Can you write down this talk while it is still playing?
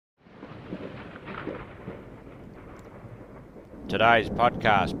Today's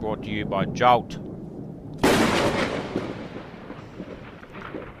podcast brought to you by Jolt.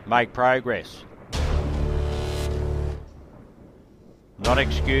 Make progress, not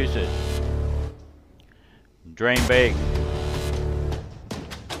excuses. Dream big.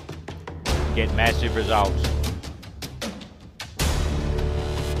 Get massive results.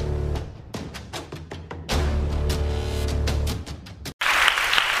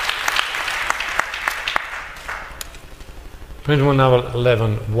 Principle number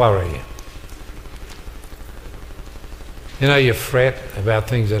 11, worry. You know, you fret about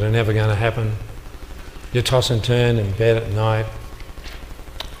things that are never going to happen. You toss and turn in bed at night.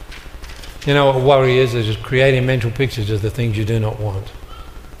 You know what worry is? It's just creating mental pictures of the things you do not want.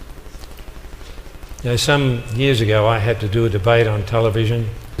 You know, some years ago I had to do a debate on television.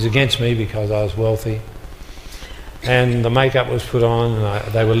 It was against me because I was wealthy. And the makeup was put on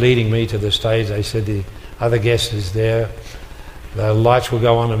and they were leading me to the stage. They said the other guest is there. The lights will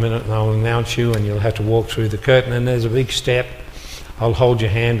go on in a minute and I'll announce you and you'll have to walk through the curtain and there's a big step. I'll hold your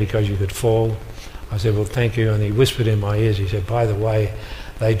hand because you could fall. I said, well, thank you. And he whispered in my ears, he said, by the way,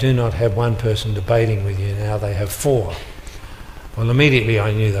 they do not have one person debating with you now, they have 4. Well, immediately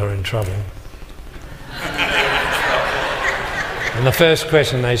I knew they were in trouble. And the first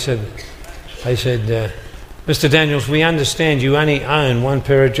question they said, Mr. Daniels, we understand you only own 1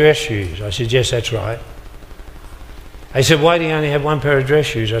 pair of dress shoes. I said, yes, that's right. They said, why do you only have 1 pair of dress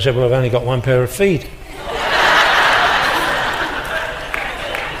shoes? I said, well, I've only got 1 pair of feet.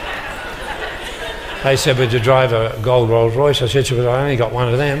 They said, but you drive a gold Rolls Royce. I said, but I only got 1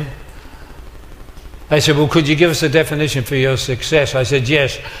 of them. They said, well, could you give us a definition for your success? I said,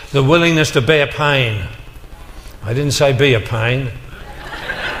 yes, the willingness to bear pain. I didn't say be a pain.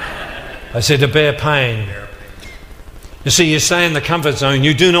 I said to bear pain. You see, you stay in the comfort zone.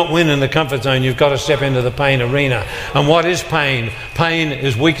 You do not win in the comfort zone. You've got to step into the pain arena. And what is pain? Pain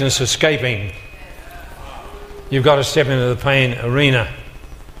is weakness escaping. You've got to step into the pain arena.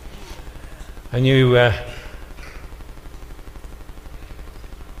 And you are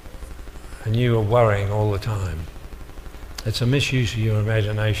worrying all the time. It's a misuse of your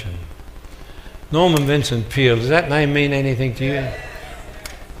imagination. Norman Vincent Peale, does that name mean anything to you?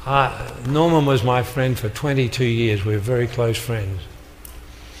 Norman was my friend for 22 years. We were very close friends.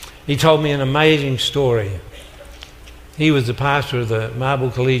 He told me an amazing story. He was the pastor of the Marble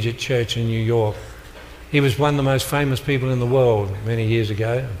Collegiate Church in New York. He was one of the most famous people in the world many years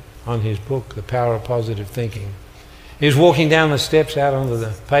ago on his book, The Power of Positive Thinking. He was walking down the steps out onto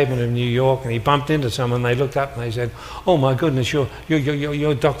the pavement of New York and he bumped into someone. They looked up and they said, oh my goodness,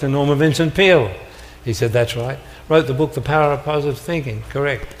 you're Dr. Norman Vincent Peale. He said, that's right. Wrote the book, The Power of Positive Thinking.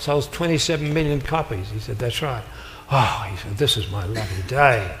 Correct. Sold 27 million copies. He said, that's right. Oh, he said, this is my lucky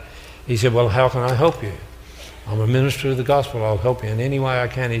day. He said, well, how can I help you? I'm a minister of the gospel. I'll help you in any way I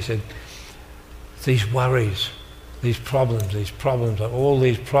can. He said, these worries, these problems, all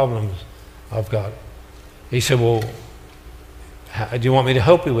these problems I've got. He said, well, do you want me to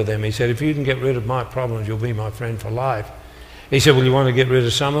help you with them? He said, if you can get rid of my problems, you'll be my friend for life. He said, well, you want to get rid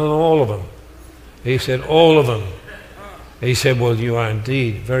of some of them or all of them? He said, all of them. He said, well, you are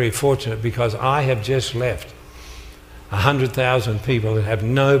indeed very fortunate because I have just left 100,000 people that have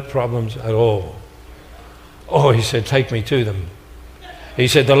no problems at all. Oh, he said, take me to them. He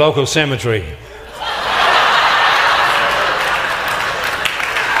said, the local cemetery.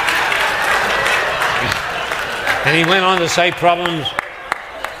 And he went on to say problems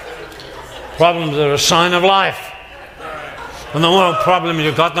are a sign of life. And the more problems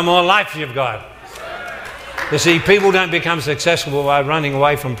you've got, the more life you've got. You see, people don't become successful by running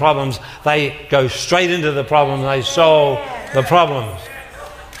away from problems. They go straight into the problem. They solve the problems.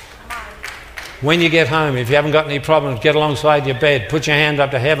 When you get home, if you haven't got any problems, get alongside your bed, put your hand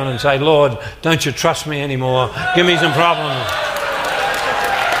up to heaven and say, Lord, don't you trust me anymore? Give me some problems.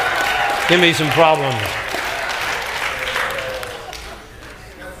 Give me some problems.